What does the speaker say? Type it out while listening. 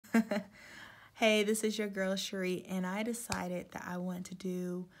Hey, this is your girl Shari, and I decided that I want to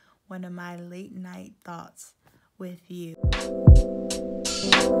do one of my late night thoughts with you.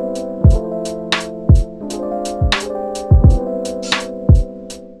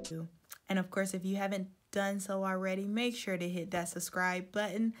 And of course, if you haven't done so already, make sure to hit that subscribe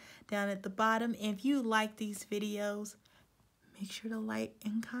button down at the bottom. If you like these videos, make sure to like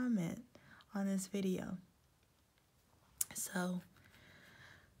and comment on this video. So,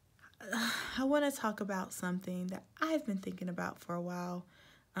 I want to talk about something that I've been thinking about for a while.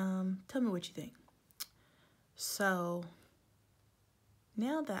 Tell me what you think. So,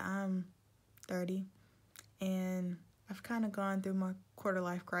 now that I'm 30 and I've kind of gone through my quarter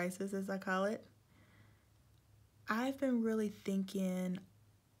life crisis, as I call it, I've been really thinking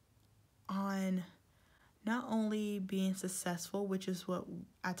on not only being successful, which is what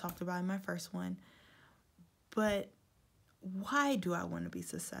I talked about in my first one, but why do I want to be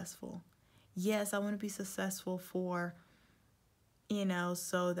successful? Yes, I want to be successful for,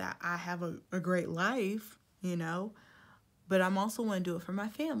 so that I have a great life, but I'm also want to do it for my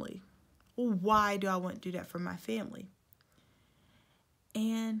family. Well, why do I want to do that for my family?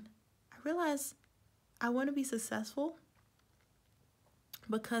 And I realized I want to be successful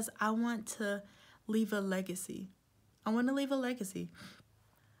because I want to leave a legacy. I want to leave a legacy.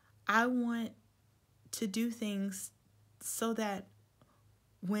 I want to do things so that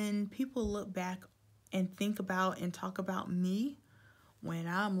when people look back and think about and talk about me when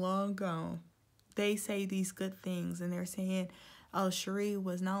I'm long gone, they say these good things and they're saying, oh, Shari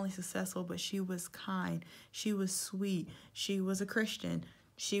was not only successful, but she was kind. She was sweet. She was a Christian.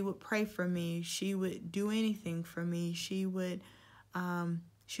 She would pray for me. She would do anything for me. She was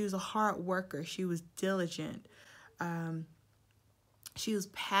a hard worker. She was diligent. She was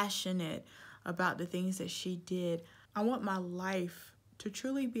passionate about the things that she did. I want my life to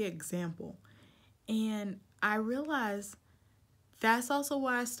truly be an example. And I realized that's also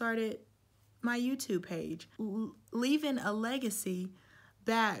why I started my YouTube page, leaving a legacy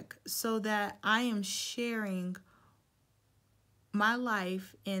back so that I am sharing my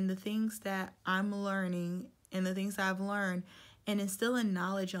life and the things that I'm learning and the things I've learned and instilling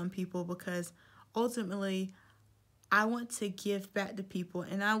knowledge on people, because ultimately I want to give back to people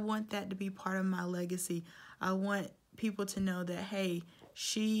and I want that to be part of my legacy. I want people to know that, hey,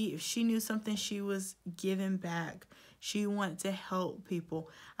 if she knew something, she was giving back. She wanted to help people.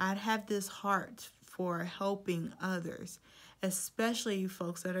 I'd have this heart for helping others, especially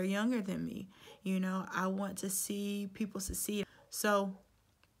folks that are younger than me. I want to see people succeed. So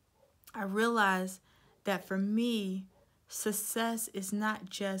I realized that for me, success is not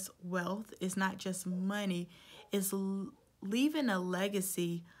just wealth. It's not just money. It's leaving a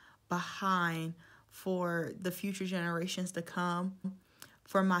legacy behind for the future generations to come,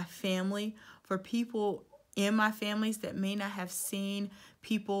 for my family, for people in my families that may not have seen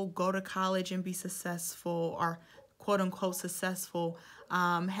people go to college and be successful or quote unquote successful,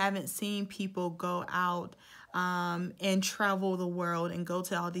 haven't seen people go out and travel the world and go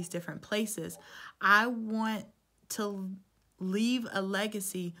to all these different places. I want to leave a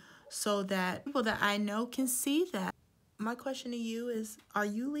legacy so that people that I know can see that. My question to you is, are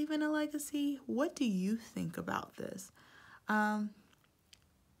you leaving a legacy? What do you think about this?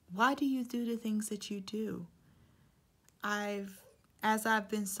 Why do you do the things that you do? As I've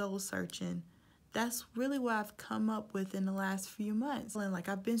been soul searching, that's really what I've come up with in the last few months. And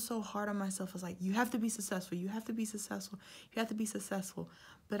I've been so hard on myself. I was like, you have to be successful. You have to be successful. You have to be successful.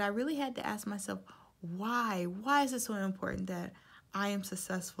 But I really had to ask myself, why? Why is it so important that I am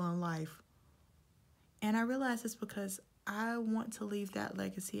successful in life? And I realized it's because I want to leave that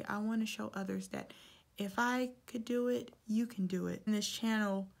legacy. I want to show others that if I could do it, you can do it. And this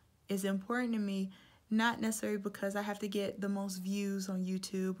channel is important to me, not necessarily because I have to get the most views on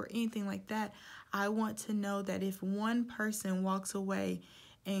YouTube or anything like that. I want to know that if one person walks away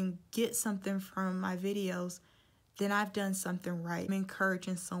and gets something from my videos, then I've done something right. I'm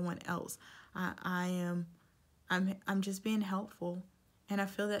encouraging someone else. I'm just being helpful, and I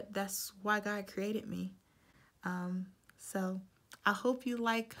feel that that's why God created me. So I hope you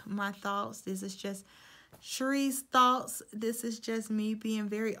like my thoughts. This is just Shari's thoughts. This is just me being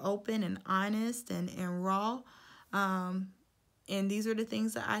very open and honest and raw. And these are the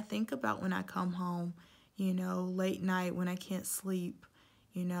things that I think about when I come home, late night when I can't sleep.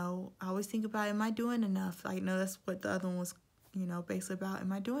 I always think about, am I doing enough? I know that's what the other one was, basically about.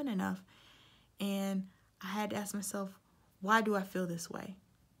 Am I doing enough? And I had to ask myself, why do I feel this way?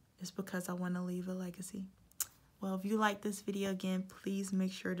 It's because I want to leave a legacy. Well, if you like this video, again, please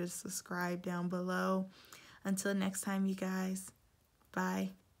make sure to subscribe down below. Until next time, you guys.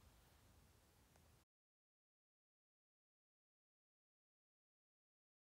 Bye.